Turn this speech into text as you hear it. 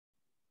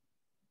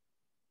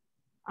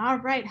All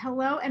right.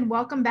 Hello and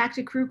welcome back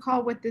to Crew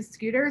Call with the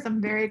Scooters.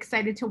 I'm very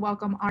excited to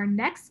welcome our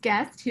next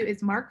guest, who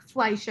is Mark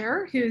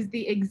Fleischer, who's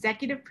the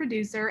executive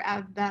producer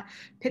of the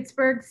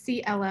Pittsburgh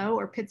CLO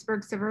or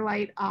Pittsburgh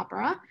Silverlight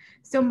Opera.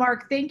 So,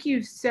 Mark, thank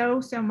you so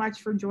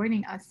much for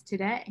joining us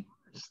today.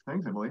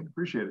 Thanks, Emily.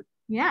 Appreciate it.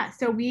 Yeah,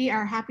 so we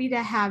are happy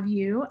to have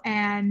you.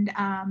 And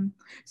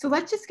so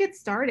let's just get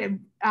started.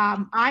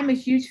 I'm a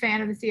huge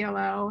fan of the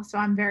CLO, so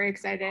I'm very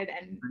excited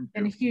and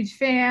been a huge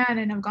fan,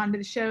 and I've gone to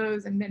the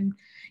shows and been,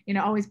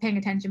 always paying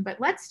attention. But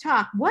let's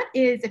talk.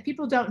 If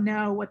people don't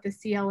know what the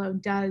CLO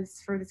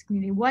does for this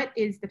community, what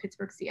is the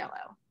Pittsburgh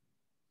CLO?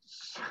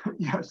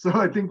 Yeah, so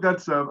I think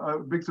that's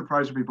a big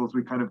surprise for people as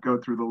we kind of go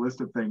through the list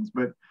of things.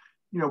 But,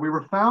 we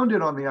were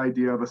founded on the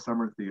idea of a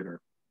summer theater.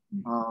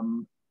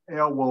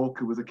 A.L. Wolk,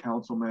 who was a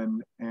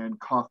councilman, and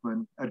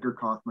Edgar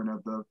Kaufman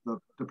of the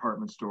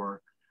department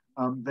store,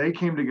 they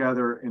came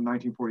together in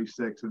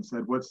 1946 and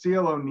said, what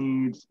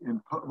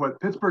what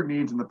Pittsburgh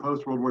needs in the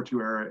post-World War II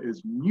era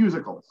is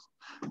musicals.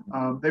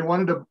 They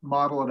wanted to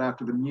model it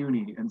after the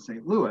Muni in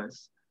St.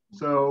 Louis.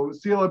 So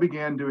CLO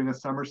began doing a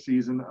summer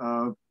season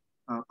of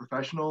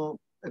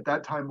professional, at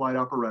that time, light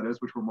operettas,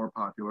 which were more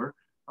popular,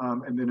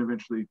 and then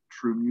eventually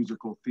true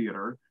musical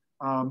theater,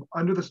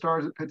 under the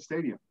stars at Pitt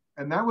Stadium.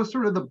 And that was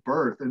sort of the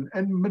birth.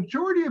 And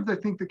majority of, I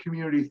think, the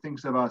community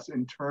thinks of us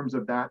in terms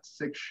of that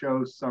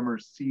 6-show summer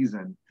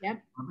season.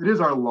 Yep. It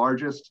is our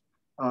largest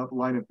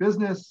line of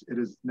business. It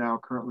is now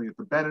currently at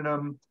the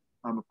Benedum.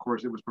 Of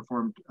course, it was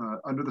performed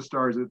under the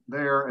stars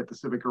there at the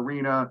Civic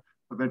Arena,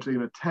 eventually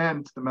in a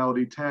tent, the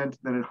Melody tent,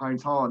 then at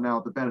Heinz Hall, and now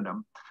at the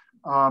Benedum.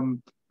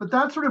 But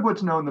that's sort of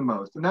what's known the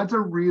most. And that's a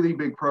really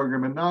big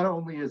program. And not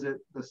only is it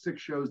the 6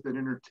 shows that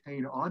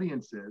entertain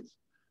audiences,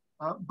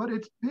 but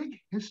its big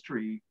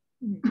history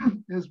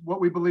is what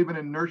we believe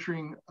in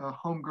nurturing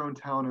homegrown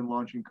talent and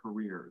launching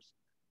careers.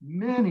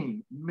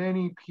 Many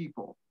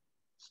people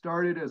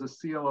started as a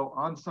CLO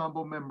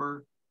ensemble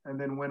member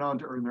and then went on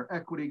to earn their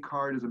equity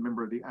card as a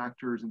member of the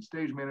Actors and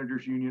Stage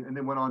Managers Union, and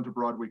then went on to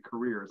Broadway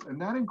careers.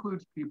 And that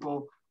includes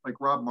people like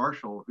Rob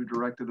Marshall, who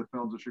directed the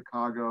films of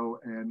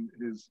Chicago and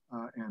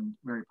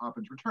Mary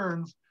Poppins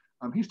Returns.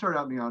 He started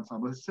out in the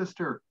ensemble. His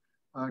sister,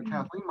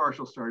 Kathleen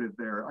Marshall, started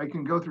there. I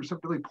can go through some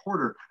Billy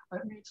Porter.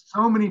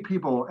 So many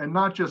people, and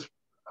not just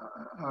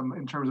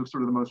in terms of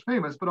sort of the most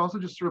famous, but also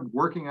just sort of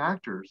working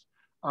actors.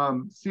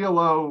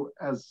 CLO,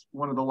 as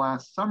one of the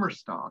last summer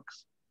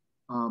stocks,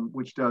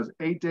 which does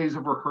 8 days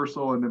of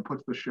rehearsal and then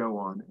puts the show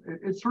on.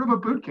 It's sort of a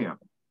boot camp.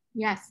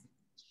 Yes.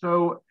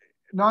 So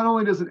not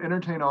only does it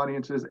entertain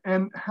audiences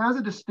and has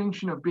a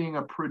distinction of being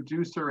a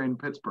producer in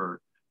Pittsburgh.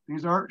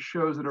 These aren't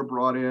shows that are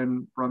brought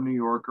in from New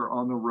York or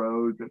on the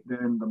road that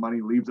then the money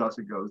leaves us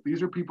and goes.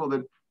 These are people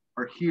that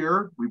are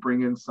here. We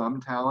bring in some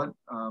talent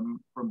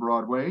from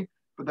Broadway,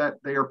 but that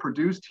they are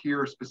produced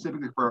here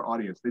specifically for our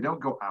audience. They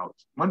don't go out.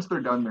 Once they're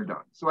done, they're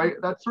done. So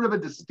that's sort of a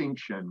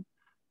distinction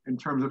in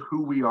terms of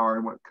who we are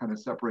and what kind of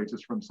separates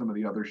us from some of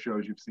the other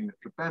shows you've seen at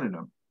the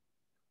Benedum.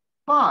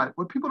 But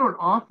what people don't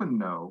often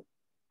know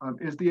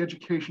is the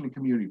education and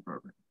community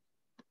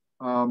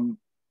program.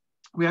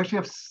 We actually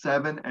have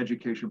 7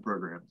 education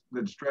programs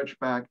that stretch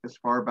back as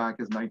far back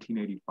as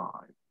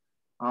 1985.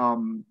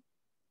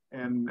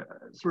 And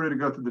sort of to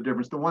go through the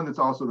difference, the one that's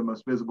also the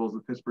most visible is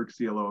the Pittsburgh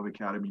CLO of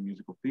Academy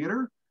Musical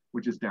Theater,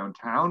 which is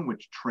downtown,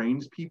 which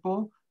trains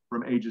people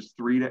from ages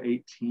 3 to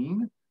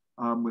 18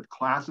 with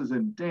classes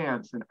in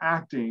dance and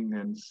acting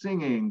and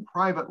singing,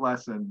 private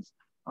lessons.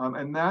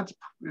 And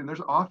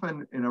there's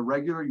often, in a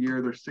regular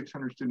year, there's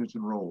 600 students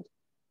enrolled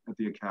at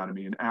the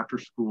Academy in after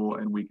school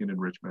and weekend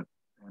enrichment.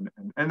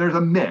 And there's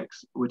a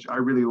mix, which I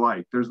really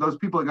like. There's those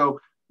people that go,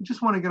 we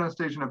just want to get on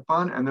stage and have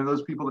fun. And there are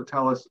those people that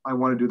tell us, I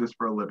want to do this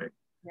for a living.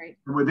 Right.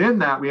 And within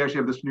that, we actually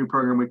have this new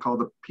program we call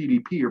the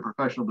PDP, or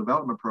Professional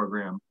Development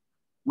Program,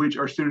 which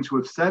are students who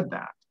have said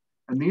that.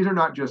 And these are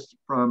not just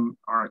from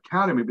our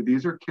academy, but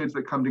these are kids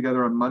that come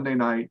together on Monday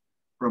night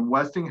from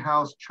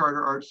Westinghouse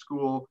Charter Art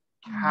School,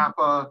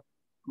 Kappa,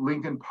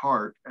 Lincoln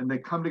Park, and they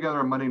come together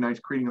on Monday nights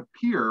creating a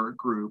peer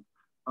group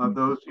of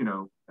those,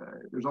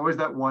 there's always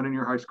that one in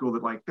your high school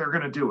that they're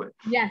going to do it.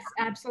 Yes,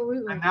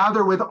 absolutely. And now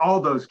they're with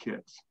all those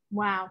kids.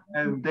 Wow.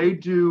 And they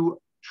do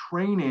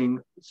training.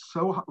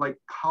 So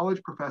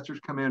college professors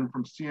come in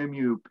from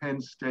CMU, Penn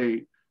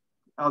State,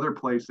 other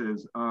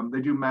places.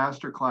 They do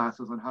master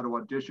classes on how to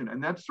audition.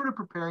 And that's sort of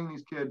preparing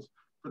these kids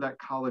for that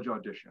college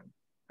audition.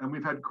 And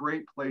we've had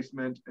great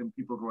placement and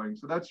people going.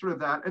 So that's sort of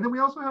that. And then we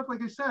also have,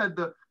 like I said,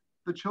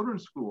 the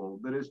children's school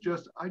that is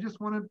just, I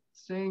just want to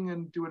sing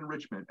and do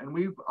enrichment. And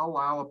we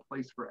allow a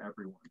place for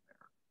everyone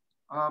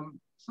there.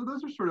 So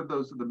those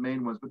are the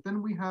main ones. But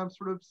then we have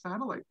sort of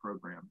satellite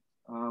programs.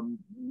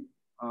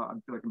 I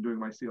feel like I'm doing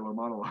my CLO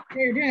monologue.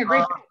 You're doing a great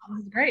job.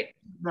 This is great.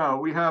 No,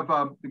 we have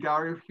the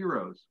Gallery of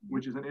Heroes,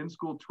 which is an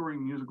in-school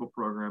touring musical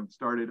program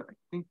started, I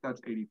think that's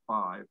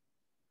 85.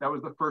 That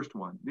was the first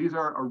one. These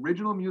are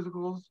original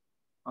musicals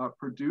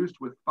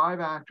produced with 5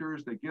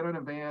 actors. They get on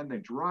a van, they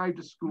drive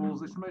to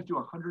schools. They sometimes do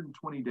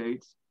 120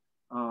 dates.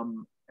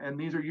 And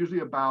these are usually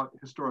about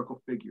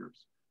historical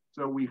figures.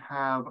 So we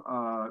have,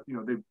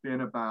 they've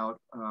been about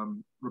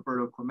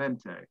Roberto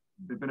Clemente.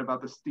 They've been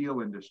about the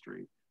steel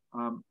industry.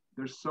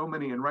 There's so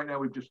many, and right now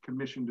we've just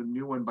commissioned a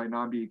new one by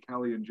Nambi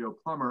Kelly and Joe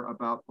Plummer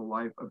about the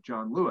life of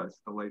John Lewis,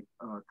 the late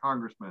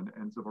congressman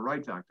and civil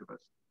rights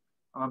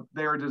activist.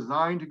 They are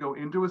designed to go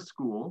into a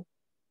school,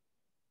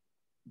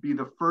 be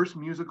the first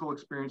musical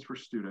experience for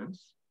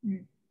students,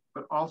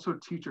 but also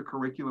teach a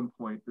curriculum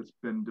point that's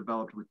been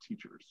developed with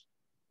teachers.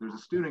 There's a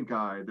student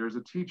guide, there's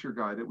a teacher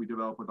guide that we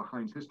developed with the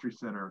Heinz History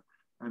Center.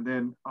 And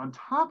then on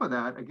top of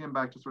that, again,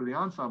 back to sort of the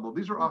ensemble,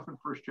 these are often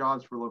first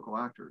jobs for local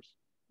actors.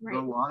 Right.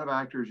 There are a lot of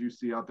actors you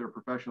see out there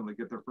professionally that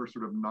get their first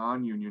sort of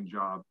non-union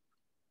job,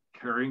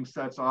 carrying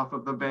sets off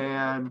of the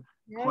van,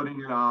 putting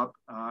it up,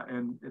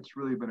 and it's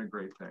really been a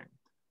great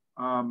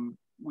thing.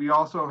 We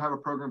also have a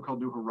program called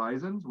New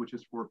Horizons, which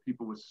is for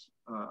people with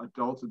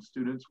adults and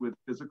students with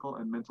physical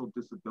and mental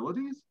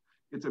disabilities.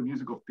 It's a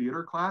musical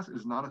theater class. It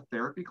is not a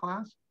therapy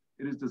class.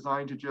 It is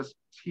designed to just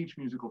teach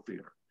musical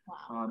theater.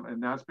 Wow.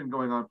 And that's been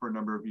going on for a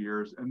number of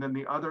years. And then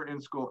the other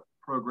in-school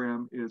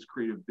program is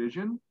Creative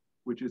Vision,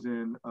 which is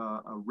in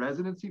a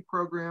residency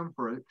program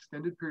for an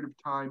extended period of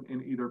time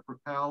in either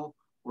Propel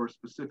or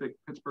specific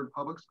Pittsburgh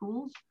public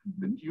schools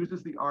that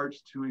uses the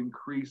arts to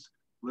increase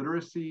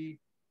literacy,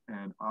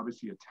 and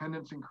obviously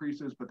attendance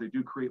increases, but they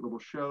do create little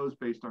shows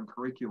based on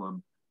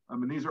curriculum.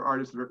 And these are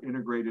artists that are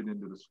integrated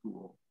into the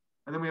school.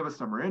 And then we have a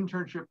summer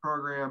internship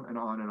program, and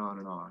on and on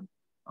and on.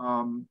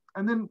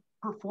 And then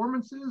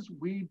performances,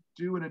 we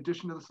do, in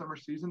addition to the summer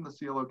season, the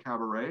CLO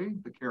Cabaret,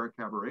 the Cara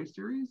Cabaret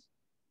series.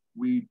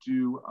 We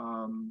do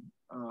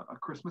a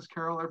Christmas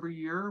Carol every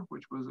year,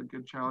 which was a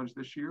good challenge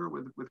this year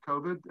with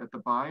COVID at the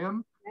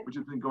Byam, which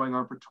has been going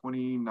on for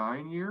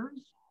 29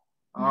 years.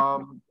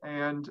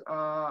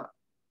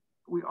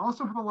 We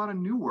also have a lot of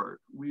new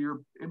work. We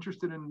are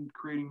interested in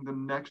creating the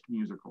next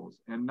musicals,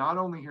 and not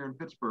only here in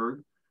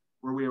Pittsburgh,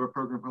 where we have a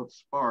program called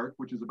Spark,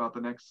 which is about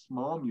the next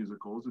small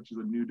musicals, which is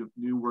a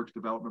new works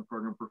development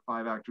program for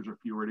 5 actors or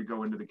fewer to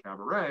go into the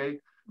cabaret.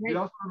 We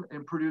also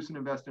produce and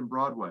invest in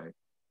Broadway.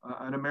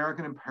 An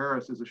American in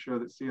Paris is a show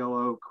that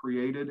CLO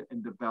created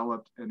and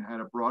developed and had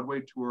a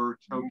Broadway tour,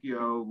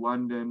 Tokyo,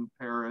 London,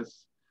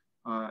 Paris,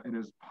 and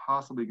is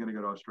possibly going to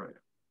go to Australia.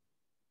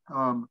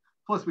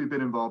 Plus, we've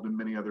been involved in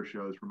many other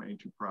shows, from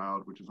Ain't Too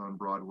Proud, which is on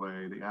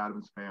Broadway, The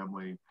Addams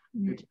Family.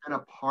 It's been a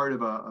part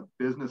of a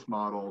business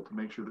model to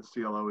make sure that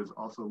CLO is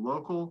also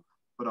local,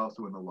 but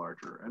also in the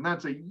larger. And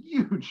that's a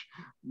huge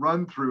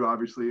run through,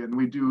 obviously, and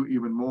we do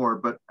even more.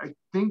 But I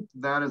think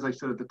that, as I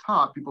said at the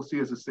top, people see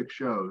us as 6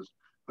 shows.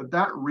 But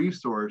that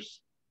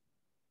resource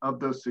of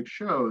those 6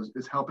 shows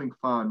is helping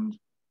fund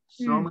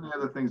so many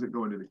other things that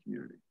go into the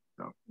community.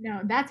 So.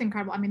 No, that's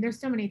incredible. I mean,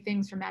 there's so many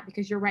things from that,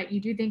 because you're right.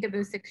 You do think of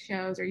those 6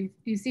 shows, or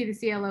you see the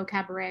CLO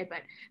Cabaret, but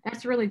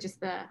that's really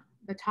just the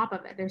top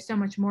of it. There's so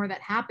much more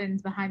that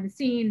happens behind the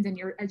scenes, and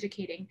you're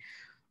educating.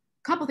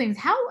 A couple things.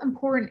 How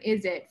important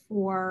is it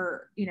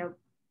for,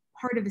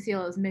 part of the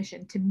CLO's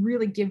mission to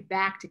really give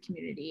back to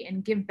community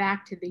and give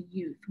back to the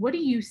youth? What do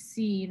you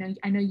see?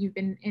 I know you've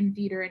been in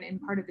theater and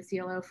part of the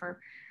CLO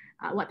for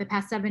the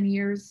past 7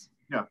 years?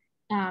 Yeah.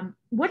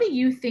 What do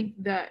you think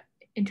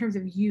in terms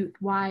of youth,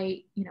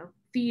 why,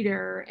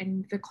 theater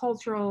and the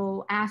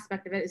cultural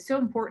aspect of it is so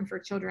important for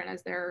children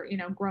as they're,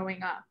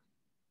 growing up?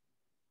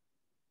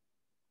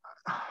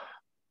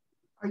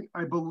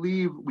 I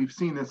believe we've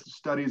seen this.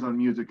 Studies on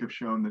music have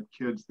shown that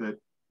kids that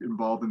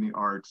involved in the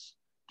arts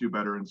do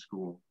better in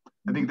school.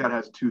 I think that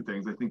has 2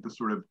 things. I think the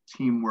sort of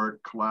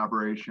teamwork,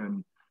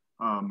 collaboration,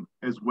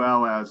 as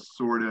well as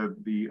sort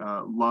of the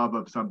love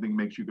of something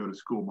makes you go to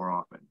school more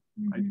often.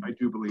 I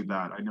do believe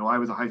that. I know I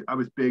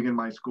was big in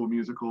my school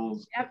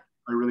musicals. Yep.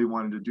 I really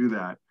wanted to do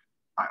that.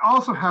 I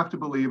also have to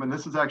believe, and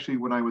this is actually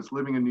when I was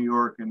living in New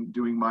York and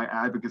doing my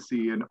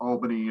advocacy in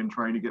Albany and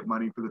trying to get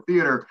money for the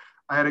theater,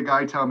 I had a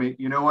guy tell me,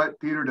 you know what,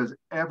 theater does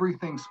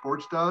everything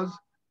sports does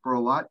for a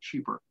lot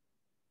cheaper.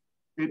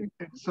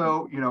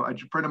 So, a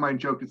friend of mine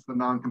joked it's the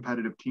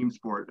non-competitive team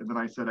sport. And then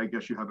I said, I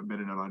guess you haven't been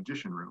in an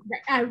audition room.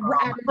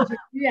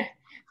 Yeah.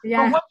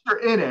 But once you're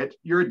in it,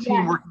 you're a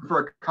team working for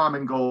a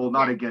common goal,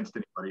 not against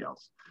anybody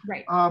else.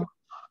 Right.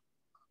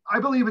 I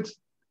believe it's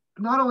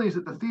not only is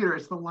it the theater,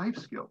 it's the life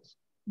skills,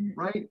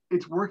 right?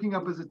 It's working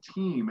up as a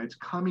team. It's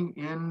coming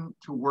in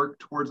to work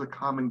towards a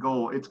common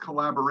goal. It's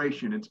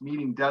collaboration. It's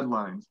meeting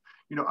deadlines.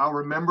 I'll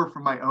remember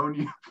from my own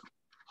youth,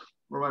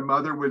 where my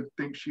mother would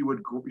think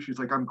she's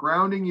like, I'm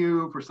grounding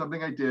you for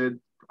something I did.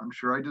 I'm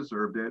sure I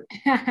deserved it.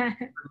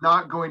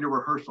 Not going to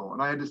rehearsal.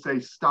 And I had to say,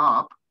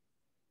 stop.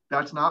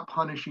 That's not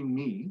punishing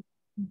me.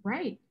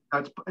 Right.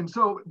 But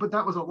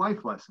that was a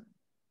life lesson.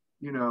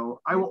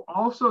 I will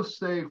also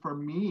say for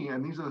me,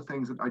 and these are the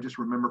things that I just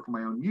remember from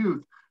my own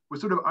youth,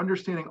 was sort of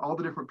understanding all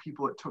the different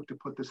people it took to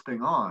put this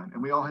thing on.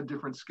 And we all had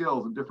different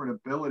skills and different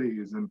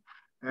abilities. And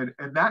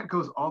that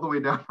goes all the way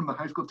down from the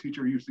high school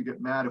teacher who used to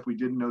get mad if we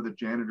didn't know the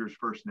janitor's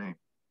first name.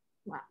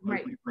 Wow.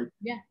 Right.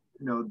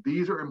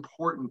 These are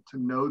important to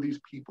know these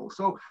people.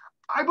 So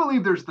I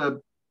believe there's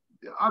the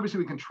obviously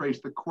we can trace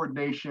the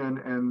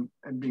coordination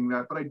and being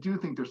that, but I do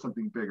think there's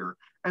something bigger.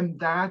 And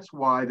that's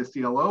why the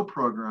CLO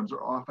programs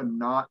are often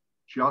not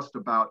just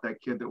about that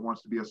kid that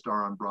wants to be a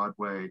star on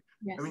Broadway.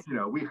 Yes. I mean, you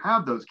know, we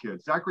have those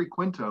kids. Zachary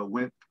Quinto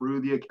went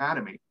through the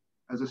academy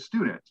as a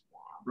student,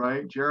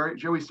 right? Joey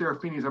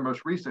Serafini is our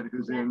most recent,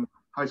 who's in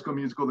High School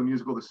Musical,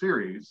 the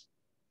series.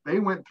 They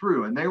went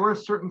through and they were a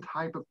certain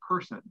type of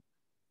person.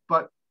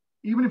 But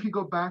even if you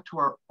go back to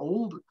our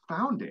old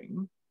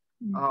founding,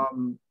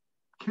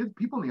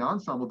 people in the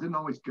ensemble didn't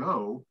always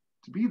go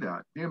to be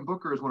that. Dan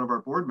Booker is one of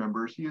our board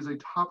members. He is a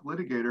top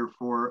litigator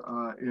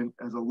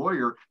as a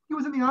lawyer. He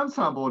was in the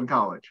ensemble in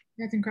college.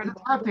 That's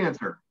incredible. As a tap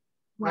dancer,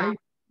 right?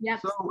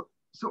 Yep.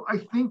 So I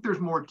think there's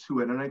more to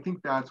it, and I think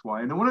that's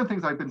why. And one of the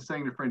things I've been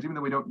saying to friends, even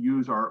though we don't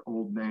use our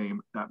old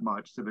name that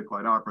much, Civic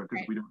Light Opera,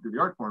 because we don't do the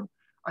art form,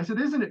 I said,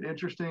 isn't it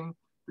interesting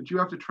that you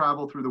have to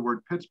travel through the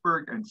word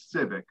Pittsburgh and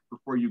civic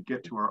before you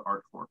get to our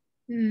art form?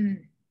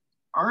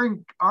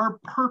 Our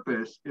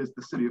purpose is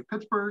the city of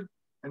Pittsburgh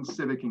and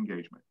civic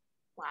engagement.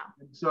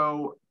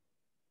 Wow.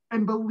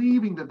 And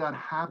believing that that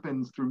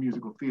happens through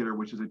musical theater,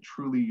 which is a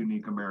truly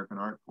unique American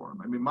art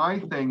form. I mean, my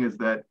thing is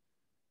that,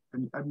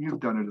 and you've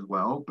done it as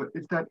well, but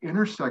it's that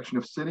intersection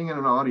of sitting in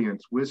an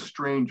audience with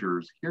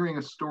strangers, hearing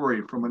a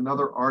story from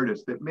another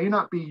artist that may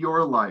not be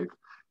your life.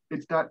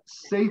 It's that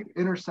safe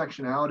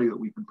intersectionality that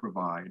we can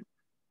provide,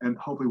 and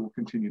hopefully we'll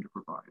continue to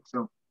provide.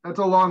 So that's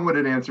a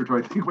long-winded answer to,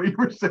 I think, what you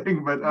were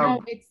saying, but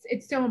no,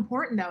 it's so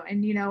important though.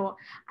 And, you know,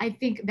 I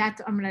think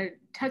I'm going to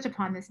touch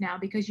upon this now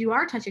because you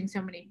are touching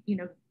so many, you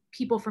know,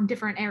 people from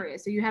different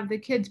areas. So you have the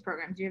kids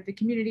programs, you have the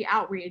community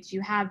outreach,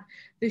 you have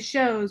the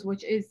shows,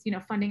 which is, you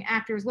know, funding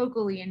actors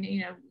locally and,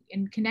 you know,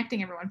 and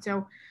connecting everyone.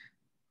 So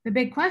the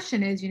big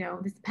question is, you know,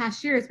 this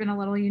past year has been a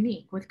little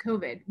unique with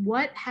COVID.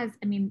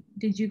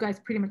 Did you guys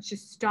pretty much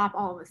just stop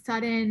all of a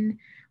sudden?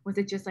 Was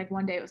it just like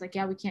one day it was like,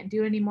 yeah, we can't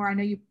do it anymore? I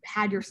know you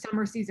had your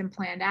summer season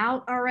planned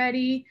out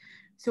already.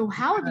 So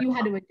how have you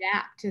had to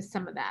adapt to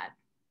some of that?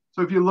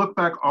 So if you look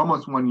back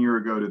almost 1 year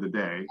ago to the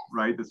day,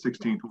 right, the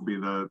 16th will be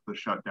the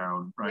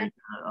shutdown, right?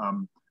 Yep.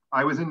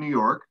 I was in New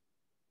York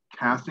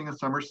casting a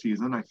summer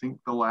season. I think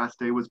the last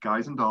day was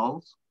Guys and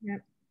Dolls.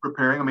 Yep.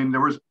 Preparing. I mean, there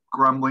was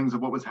grumblings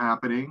of what was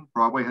happening.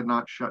 Broadway had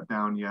not shut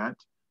down yet.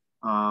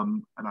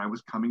 And I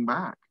was coming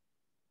back.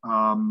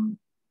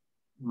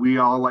 We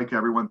all, like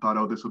everyone, thought,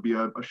 oh, this will be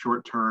a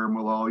short term.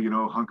 We'll all, you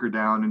know, hunker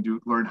down and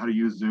learn how to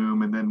use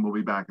Zoom, and then we'll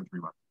be back in 3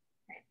 months.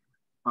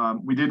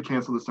 We did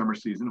cancel the summer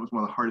season. It was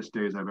one of the hardest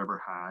days I've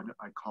ever had.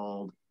 I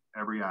called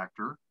every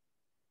actor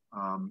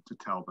to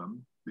tell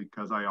them,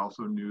 because I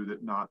also knew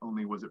that not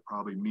only was it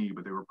probably me,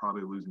 but they were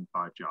probably losing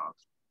 5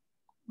 jobs.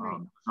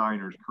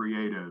 Designers,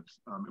 creatives.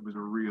 It was a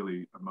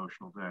really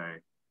emotional day.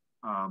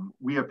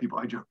 We have people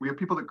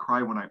that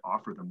cry when I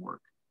offer them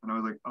work. And I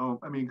was like, oh,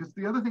 I mean, because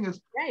the other thing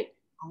is,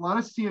 a lot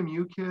of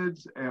CMU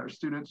kids, or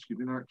students, excuse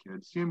me, not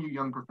kids, CMU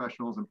young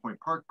professionals in Point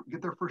Park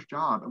get their first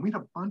job. And we had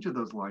a bunch of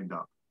those lined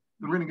up.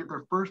 They're going to get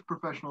their first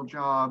professional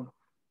job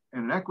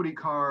and an equity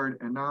card.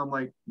 And now I'm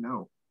like,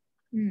 no.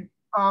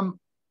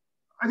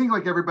 I think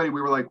like everybody,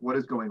 we were like, what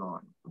is going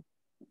on?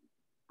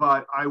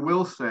 But I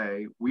will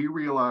say, we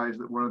realized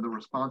that one of the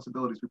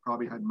responsibilities we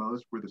probably had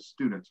most were the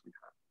students we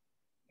had.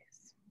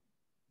 Yes.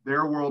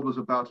 Their world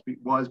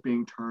was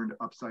being turned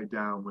upside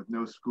down with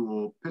no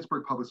school.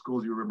 Pittsburgh Public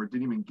Schools, you remember,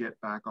 didn't even get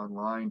back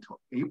online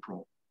till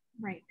April.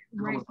 Right.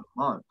 Almost a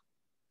month.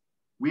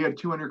 We had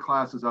 200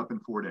 classes up in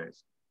 4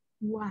 days.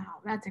 Wow,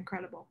 that's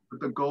incredible.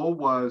 But the goal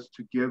was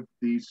to give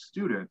these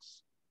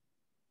students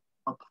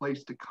a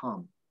place to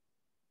come.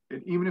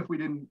 And even if we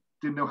didn't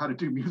know how to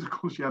do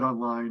musicals yet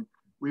online,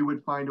 we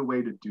would find a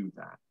way to do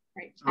that.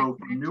 Right. So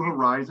from New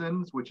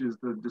Horizons, which is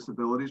the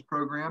disabilities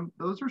program,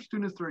 those are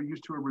students that are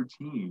used to a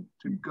routine,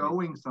 to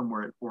going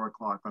somewhere at 4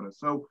 o'clock on us.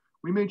 So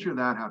we made sure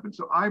that happened.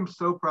 So I'm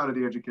so proud of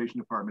the education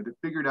department that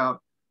figured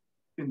out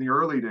in the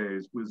early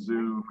days with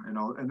Zoom and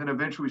all, and then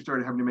eventually we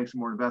started having to make some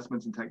more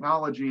investments in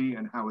technology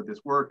and how would this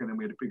work, and then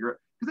we had to figure out,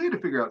 because they had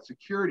to figure out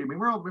security. I mean,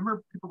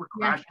 remember people were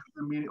crashing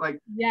the meeting, like,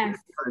 yes,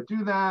 how to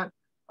do that,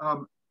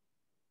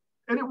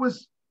 and it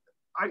was,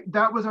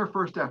 that was our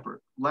first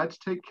effort. Let's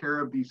take care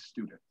of these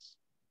students.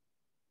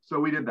 So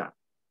we did that.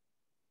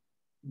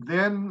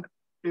 Then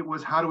it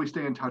was, how do we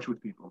stay in touch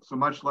with people? So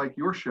much like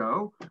your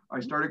show, I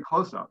started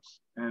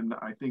close-ups, and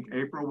I think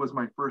April was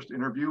my first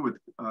interview with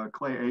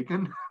Clay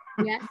Aiken.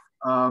 Yes.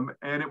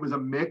 And it was a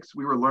mix.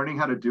 We were learning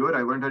how to do it.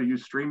 I learned how to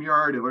use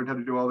StreamYard. I learned how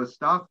to do all this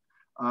stuff.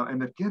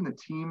 And again,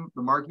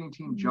 the marketing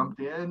team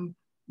jumped in.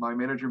 My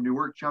manager of new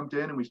work jumped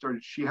in, and we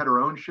started, she had her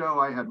own show.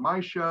 I had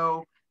my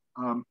show.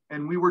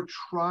 And we were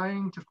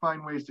trying to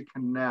find ways to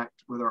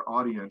connect with our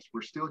audience.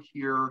 We're still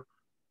here.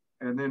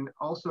 And then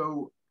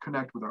also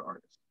connect with our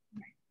artists.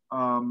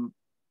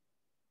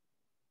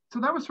 So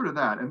that was sort of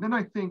that. And then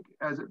I think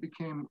as it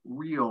became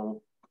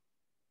real,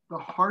 the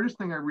hardest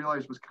thing I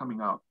realized was coming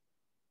up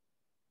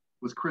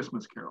was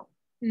Christmas Carol.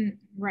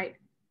 Right.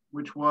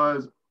 Which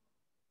was,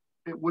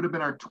 it would have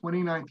been our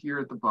 29th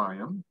year at the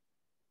Byam.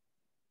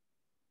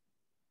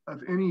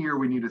 Of any year,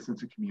 we need a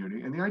sense of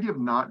community. And the idea of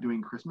not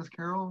doing Christmas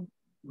Carol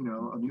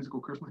a musical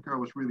Christmas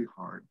Carol was really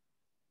hard.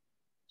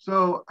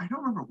 So I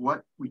don't remember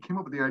what we came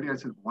up with the idea. I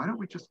said, why don't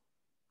we just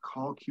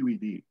call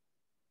QED?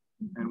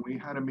 And we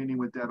had a meeting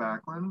with Deb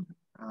Ackland,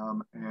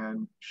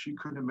 and she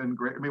couldn't have been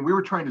great. I mean, we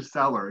were trying to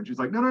sell her, and she's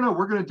like, no,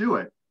 we're going to do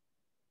it.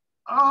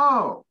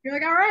 Oh, you're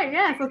like, all right,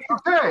 yes.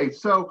 Okay,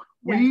 so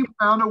we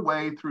found a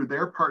way through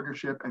their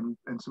partnership and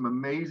some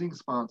amazing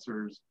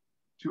sponsors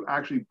to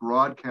actually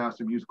broadcast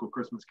a musical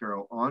Christmas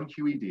Carol on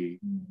QED,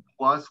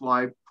 plus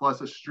live,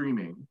 plus a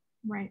streaming,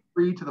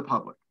 free to the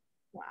public.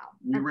 Wow.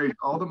 We raised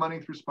all the money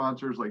through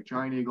sponsors like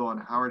Giant Eagle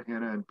and Howard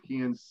Hanna and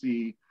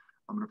PNC.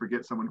 I'm going to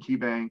forget someone,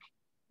 KeyBank,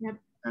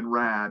 and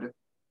RAD.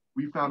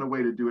 We found a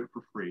way to do it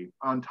for free.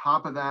 On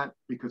top of that,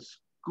 because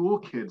school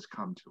kids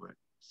come to it,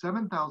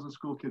 7,000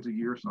 school kids a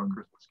year saw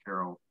Christmas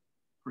Carol.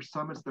 For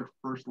some, it's their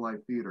first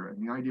live theater.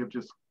 And the idea of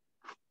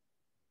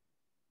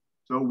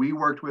so we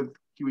worked with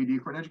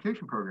QED for an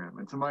education program,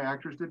 and some of my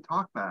actors did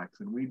talkbacks,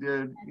 and we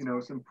did,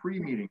 some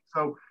pre-meetings.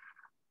 So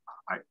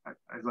as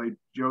I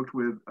joked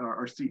with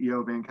our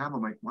CEO, Van Campbell,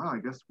 I'm like, wow, I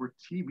guess we're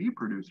TV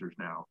producers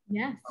now.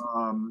 Yes.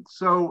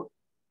 So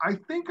I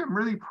think I'm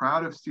really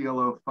proud of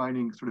CLO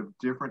finding sort of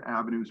different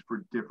avenues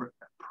for different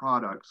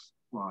products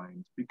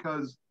lines,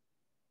 because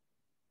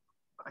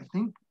I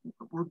think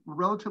we're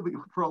relatively,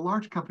 for a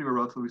large company, we're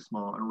relatively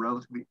small and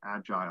relatively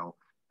agile,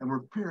 and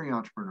we're very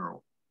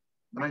entrepreneurial.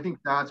 And I think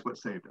that's what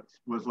saved us,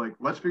 was like,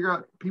 let's figure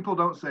out, people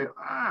don't say,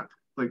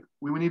 like,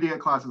 we need to get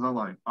classes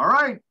online. All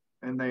right.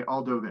 And they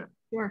all dove in.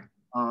 Sure.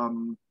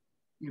 And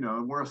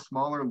we're a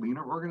smaller,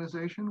 leaner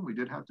organization. We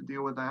did have to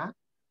deal with that.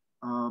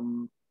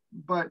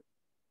 But,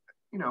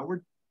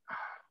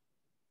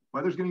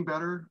 weather's getting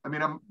better. I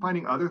mean, I'm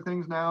finding other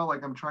things now.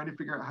 Like, I'm trying to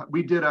figure out how,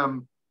 we did,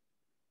 and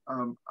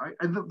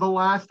the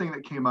last thing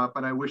that came up,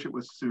 and I wish it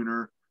was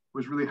sooner,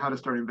 was really how to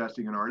start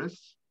investing in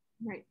artists.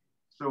 Right.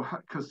 So,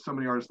 because so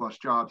many artists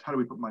lost jobs, how do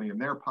we put money in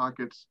their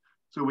pockets?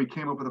 So we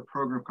came up with a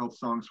program called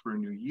Songs for a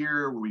New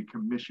Year, where we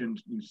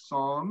commissioned new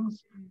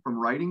songs from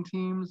writing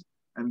teams.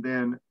 And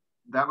then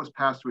that was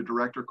passed to a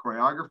director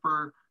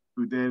choreographer,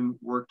 who then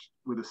worked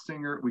with a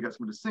singer. We got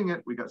someone to sing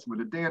it, we got someone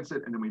to dance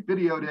it, and then we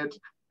videoed it.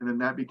 And then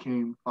that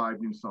became 5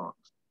 new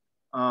songs.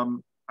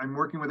 I'm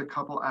working with a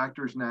couple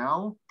actors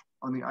now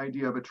on the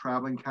idea of a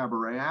traveling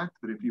cabaret act,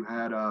 that if you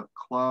had a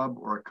club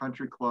or a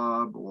country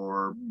club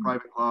or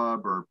private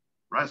club or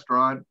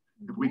restaurant,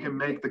 if we can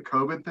make the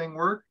COVID thing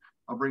work,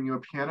 I'll bring you a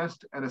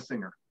pianist and a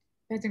singer.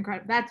 That's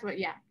incredible. That's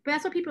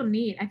what people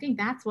need. I think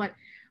that's what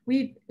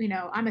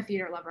I'm a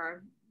theater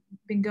lover.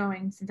 I've been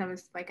going since I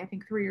was I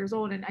think 3 years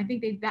old. And I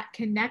think that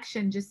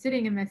connection, just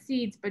sitting in the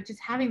seats, but just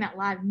having that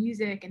live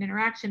music and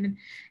interaction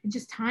and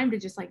just time to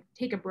just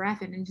take a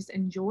breath and just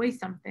enjoy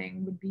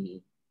something would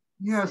be.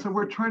 Yeah, so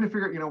we're trying to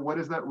figure out, what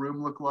does that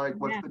room look like?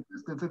 What's the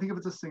distance? I think if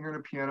it's a singer and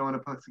a piano and a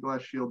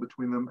plexiglass shield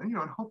between them, and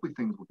hopefully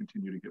things will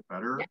continue to get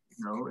better. Yes,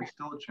 it's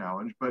still a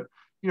challenge, but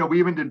we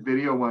even did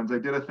video ones. I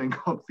did a thing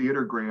called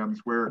Theatergrams,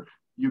 where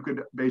you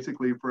could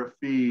basically, for a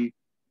fee,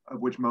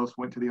 of which most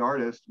went to the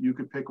artist, you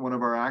could pick one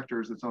of our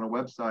actors that's on a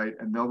website,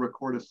 and they'll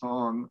record a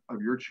song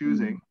of your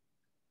choosing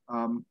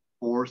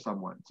for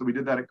someone. So we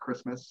did that at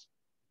Christmas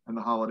and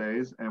the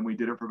holidays, and we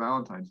did it for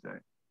Valentine's Day.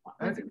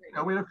 And,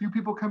 we had a few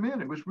people come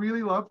in. It was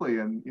really lovely.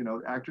 And,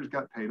 actors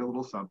got paid a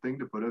little something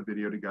to put a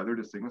video together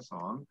to sing a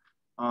song.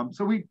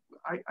 So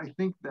I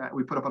think that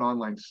we put up an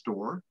online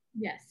store.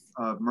 Yes.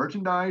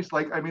 Merchandise.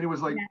 It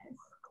was like,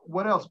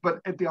 what else? But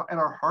at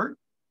our heart,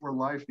 we're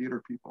live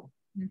theater people.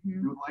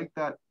 Mm-hmm. We like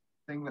that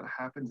thing that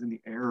happens in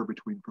the air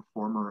between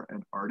performer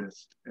and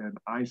artist. And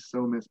I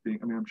so miss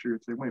I'm sure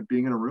you'd say,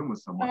 being in a room with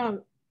someone.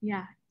 Oh,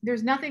 yeah.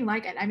 There's nothing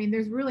like it.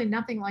 There's really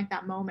nothing like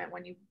that moment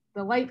when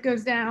the light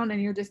goes down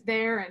and you're just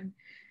there.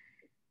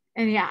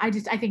 And yeah, I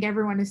think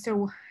everyone is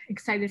so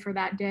excited for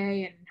that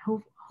day, and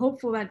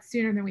hopeful that's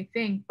sooner than we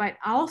think. But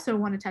I also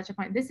want to touch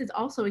upon, this is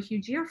also a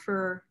huge year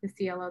for the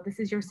CLO. This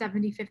is your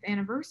 75th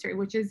anniversary,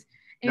 which is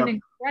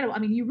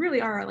incredible. You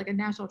really are like a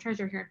national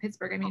treasure here in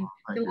Pittsburgh.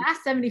 The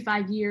last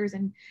 75 years,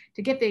 and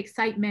to get the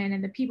excitement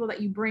and the people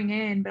that you bring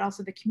in, but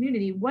also the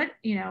community,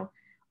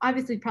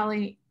 obviously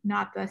probably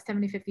not the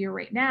 75th year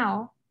right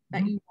now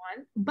that you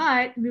won,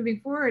 but moving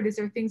forward, is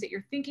there things that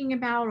you're thinking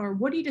about, or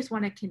what do you just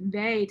want to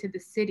convey to the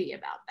city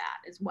about that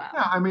as well?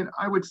 Yeah,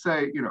 I would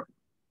say,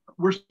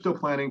 we're still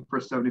planning for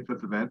a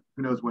 75th event.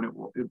 Who knows when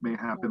it may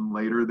happen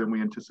later than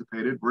we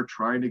anticipated. We're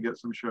trying to get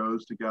some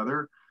shows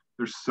together.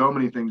 There's so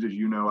many things, as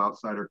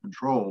outside our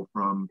control,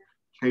 from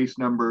case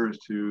numbers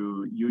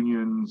to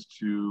unions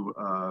to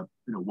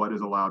what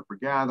is allowed for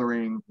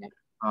gathering. Yep.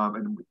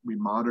 And we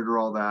monitor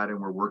all that, and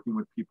we're working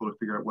with people to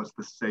figure out what's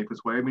the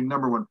safest way.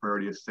 Number one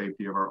priority is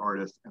safety of our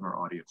artists and our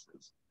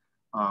audiences.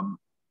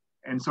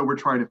 And so we're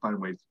trying to find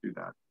ways to do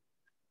that.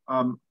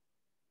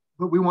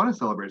 But we want to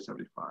celebrate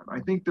 75. I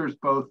think there's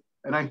both,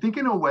 and I think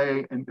in a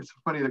way, and it's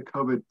funny that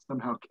COVID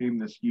somehow came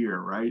this year,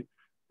 right?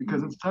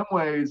 Because in some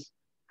ways,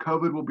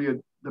 COVID will be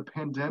the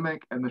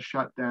pandemic and the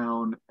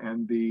shutdown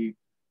and the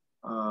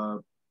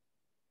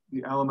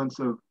elements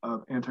of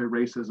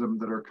anti-racism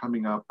that are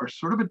coming up are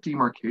sort of a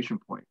demarcation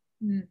point.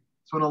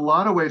 So in a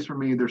lot of ways for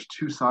me, there's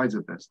two sides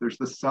of this. There's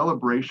the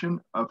celebration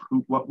of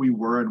what we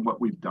were and what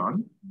we've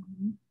done.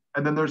 Mm-hmm.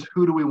 And then there's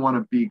who do we want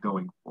to be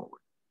going forward.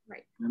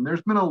 Right. And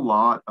there's been a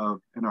lot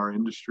of, in our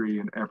industry,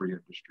 in every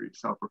industry,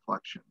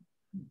 self-reflection.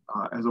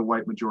 As a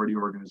white majority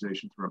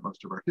organization throughout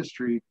most of our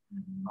history.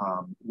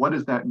 What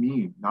does that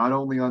mean? Not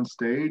only on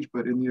stage,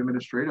 but in the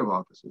administrative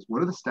offices.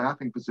 What are the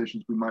staffing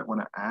positions we might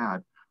want to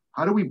add?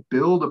 How do we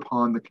build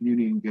upon the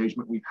community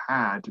engagement we've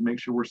had to make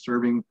sure we're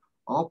serving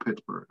all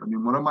Pittsburgh? I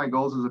mean, one of my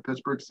goals is a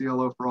Pittsburgh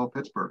CLO for all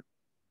Pittsburgh.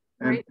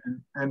 And,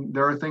 and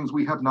there are things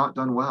we have not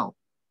done well.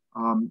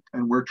 And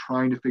we're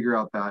trying to figure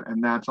out that.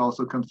 And that's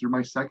also comes through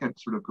my second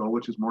sort of goal,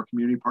 which is more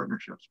community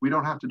partnerships. We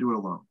don't have to do it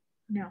alone.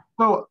 No.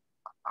 So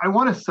I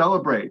want to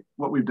celebrate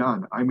what we've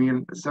done. I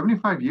mean,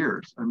 75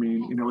 years. I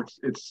mean, you know,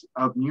 it's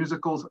of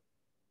musicals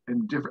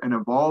and different and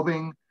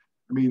evolving.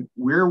 I mean,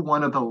 we're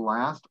one of the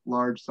last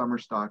large summer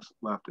stocks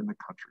left in the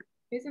country.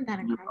 Isn't that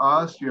incredible? You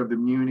have us, you have the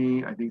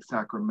Muni, I think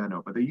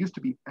Sacramento, but they used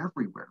to be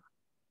everywhere.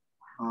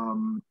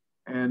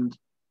 And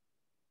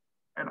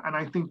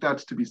I think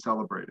that's to be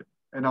celebrated.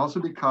 And also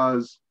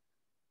because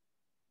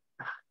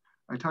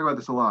I talk about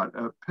this a lot,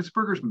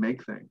 Pittsburghers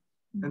make things.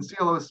 And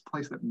CLO is a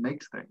place that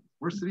makes things.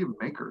 We're a city of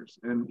makers.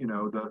 And, you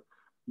know, the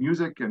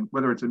music, and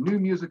whether it's a new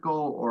musical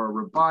or a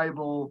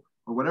revival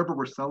or whatever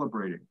we're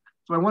celebrating.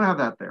 So I want to have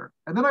that there.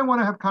 And then I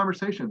want to have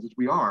conversations, as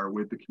we are,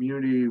 with the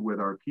community, with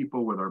our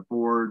people, with our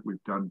board.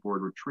 We've done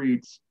board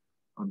retreats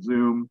on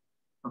Zoom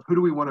of who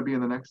do we want to be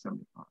in the next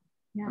 75.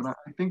 Yes. And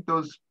I think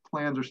those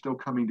plans are still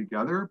coming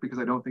together because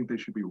I don't think they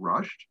should be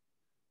rushed.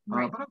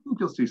 Right. But I think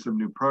you'll see some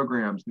new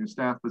programs, new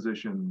staff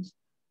positions,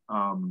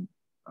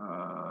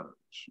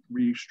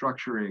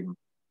 restructuring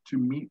to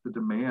meet the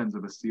demands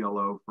of a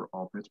CLO for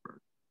all Pittsburgh.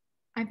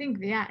 I think,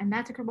 yeah, and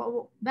that's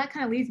well, that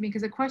kind of leads me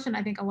because a question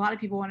I think a lot of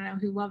people want to know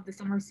who love the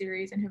summer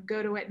series and who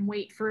go to it and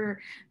wait for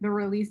the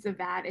release of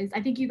that is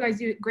I think you guys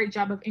do a great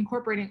job of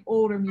incorporating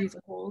older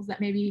musicals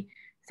that maybe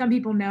some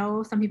people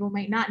know, some people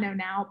might not know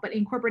now, but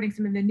incorporating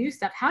some of the new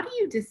stuff. How do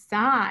you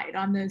decide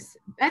on this?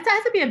 That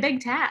has to be a big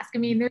task. I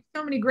mean, there's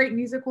so many great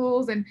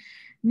musicals and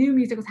new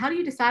musicals. How do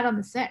you decide on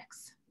the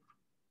 6?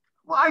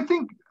 Well, I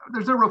think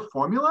there's a real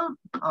formula.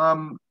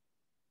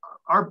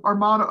 Our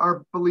motto,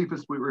 our belief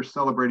is we're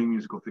celebrating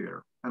musical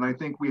theater. And I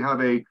think we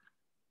have a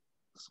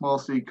small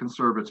c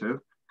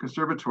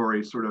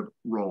conservatory sort of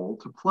role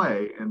to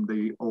play in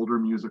the older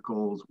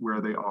musicals where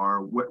they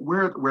are,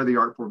 where the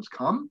art forms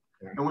come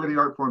and where the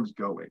art form's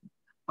going.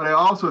 But I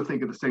also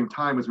think at the same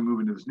time, as we move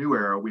into this new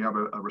era, we have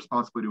a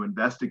responsibility to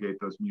investigate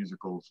those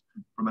musicals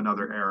from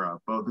another era,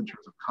 both in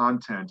terms of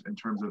content, in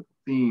terms of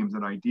themes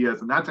and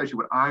ideas. And that's actually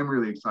what I'm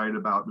really excited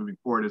about moving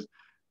forward is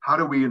how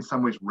do we in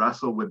some ways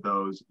wrestle with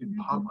those in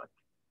public?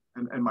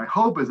 And my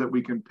hope is that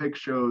we can pick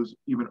shows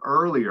even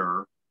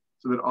earlier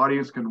so that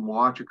audience can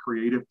watch a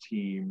creative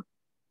team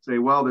say,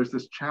 well, there's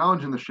this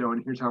challenge in the show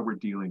and here's how we're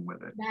dealing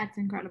with it. That's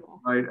incredible.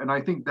 Right. And I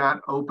think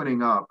that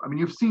opening up, I mean,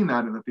 you've seen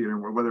that in the theater,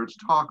 whether it's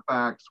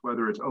talkbacks,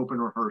 whether it's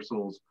open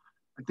rehearsals,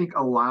 I think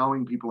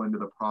allowing people into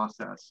the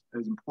process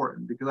is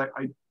important because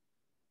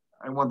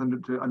I want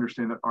them to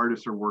understand that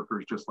artists are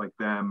workers just like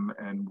them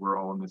and we're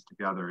all in this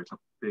together. It's a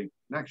big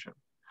connection.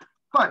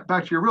 But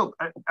back to your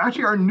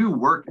actually our new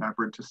work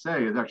effort to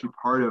say is actually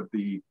part of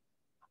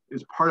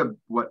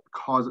what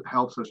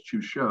helps us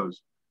choose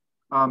shows.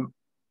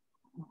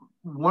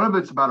 One of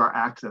it's about our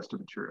access to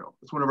material.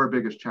 It's one of our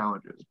biggest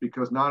challenges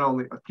because not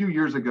only a few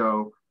years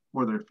ago,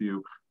 more than a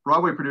few,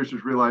 Broadway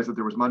producers realized that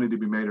there was money to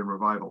be made in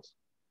revivals.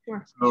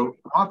 Sure. So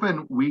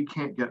often we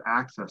can't get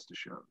access to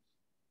shows.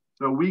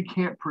 So we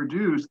can't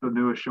produce the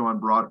newest show on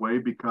Broadway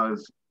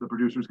because the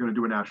producer is going to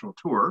do a national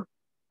tour,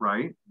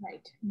 right?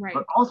 Right.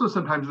 But also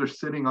sometimes they're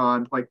sitting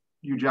on, like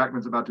Hugh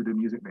Jackman's about to do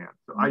Music Man.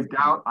 So I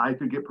doubt I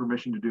could get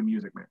permission to do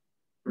Music Man.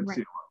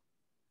 Right.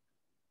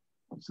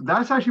 So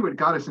that's actually what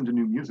got us into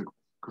new musicals.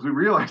 Because we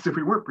realized if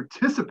we weren't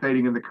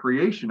participating in the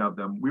creation of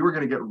them, we were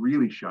going to get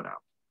really shut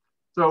out.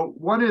 So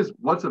one is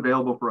what's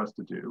available for us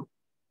to do.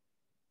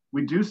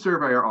 We do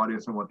survey our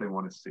audience on what they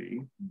want to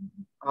see.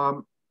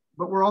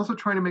 But we're also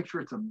trying to make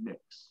sure it's a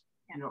mix.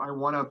 Yeah. You know, I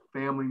want a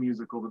family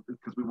musical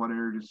because we want to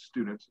introduce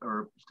students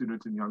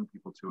and young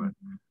people to it.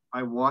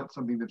 I want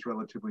something that's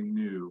relatively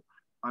new.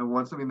 I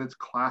want something that's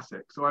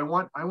classic. So I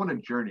want a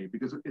journey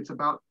because it's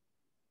about,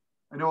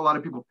 I know a lot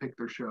of people pick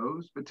their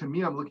shows, but to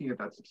me, I'm looking at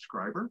that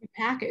subscriber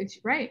package,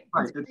 right?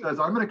 Right. It says,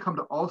 I'm going to come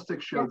to all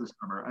 6 shows this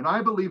summer. And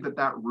I believe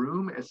that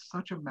room is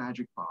such a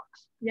magic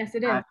box. Yes,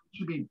 it is. It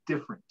should be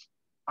different.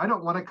 I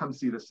don't want to come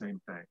see the same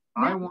thing.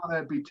 No. I want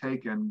to be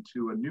taken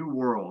to a new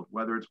world,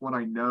 whether it's one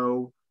I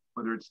know,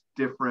 whether it's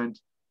different,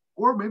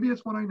 or maybe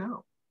it's one I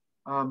know.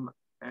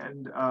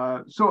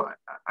 So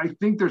I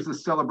think there's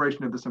this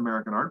celebration of this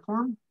American art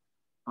form.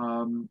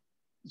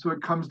 So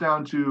it comes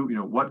down to, you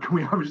know, what can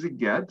we obviously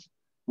get?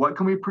 What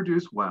can we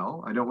produce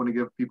well? I don't want to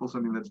give people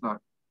something that's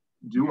not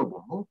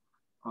doable.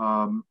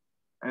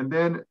 And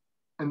then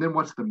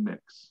what's the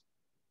mix?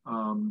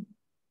 And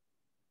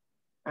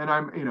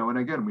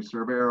again, we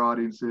survey our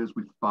audiences,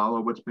 we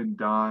follow what's been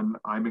done.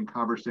 I'm in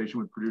conversation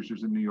with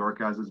producers in New York,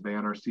 as is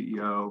Van, our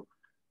CEO.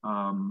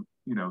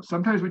 You know,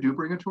 sometimes we do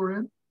bring a tour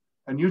in,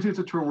 and usually it's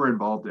a tour we're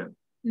involved in.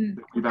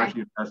 We've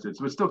actually invested.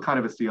 So it's still kind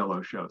of a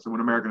CLO show. So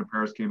when American in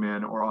Paris came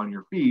in, or On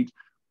Your Feet,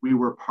 we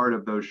were part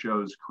of those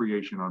shows'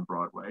 creation on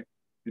Broadway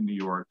in New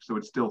York. So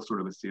it's still sort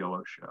of a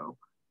CLO show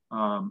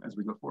as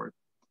we go forward.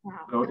 Wow.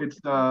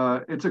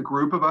 So it's a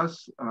group of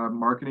us.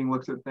 Marketing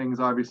looks at things,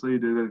 obviously.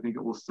 Do they think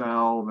it will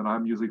sell? Then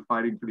I'm usually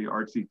fighting for the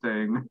artsy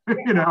thing,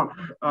 you know.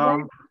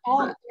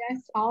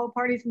 All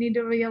parties need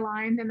to be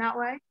aligned in that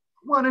way.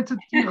 Well, it's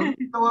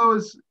CLO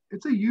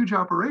it's a huge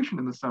operation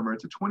in the summer.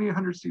 It's a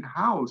 2,800 seat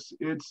house.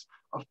 It's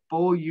a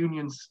full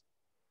union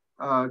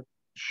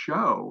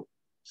show,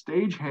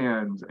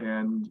 stagehands,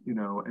 and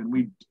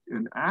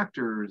and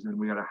actors, and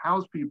we got to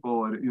house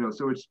people, and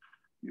so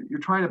you're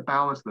trying to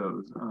balance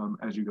those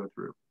as you go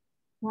through.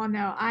 Well,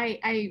 no,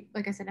 I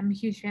like I said, I'm a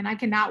huge fan. I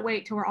cannot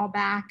wait till we're all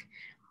back,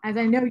 as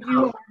I know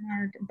you are,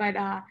 Mark,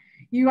 but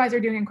you guys are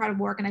doing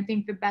incredible work. And I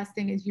think the best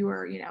thing is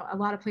a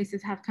lot of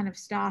places have kind of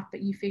stopped,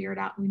 but you figured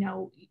out,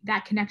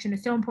 that connection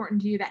is so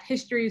important to you. That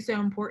history is so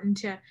important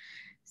to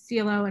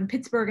CLO and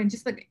Pittsburgh and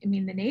just the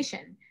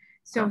nation.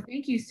 So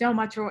thank you so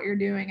much for what you're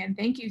doing. And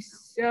thank you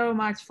so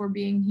much for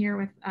being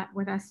here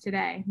with us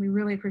today. We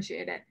really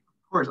appreciate it.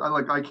 Of course,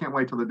 I can't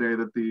wait till the day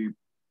that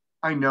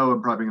I know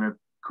I'm probably going to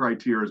cry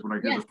tears when I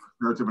get the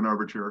notes of an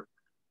overture.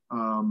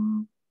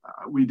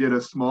 We did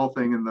a small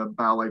thing in the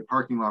ballet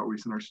parking lot. We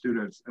sent our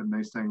students and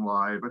they sang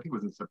live. I think it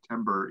was in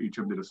September. Each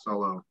of them did a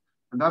solo.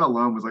 And that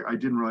alone was like, I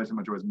didn't realize how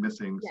much I was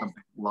missing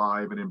something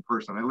live and in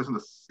person. I listen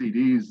to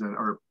CDs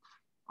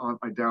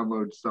I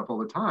download stuff all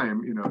the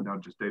time, now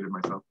just dated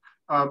myself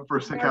for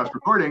cast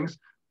recordings,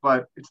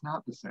 but it's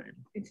not the same.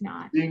 It's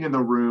not. Being in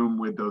the room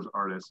with those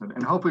artists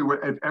and hopefully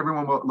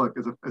everyone will, look,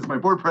 as my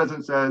board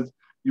president says,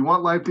 you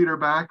want live theater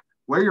back,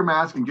 wear your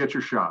mask and get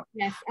your shot.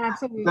 Yes,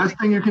 absolutely. Best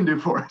thing you can do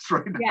for us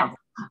right now.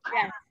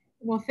 Yes.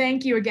 Well,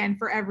 thank you again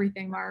for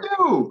everything, Mark.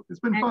 It's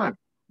been fun.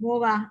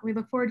 We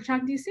look forward to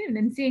talking to you soon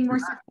and seeing more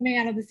stuff coming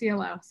out of the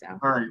CLO. So.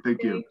 All right,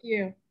 thank you. Thank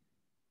you.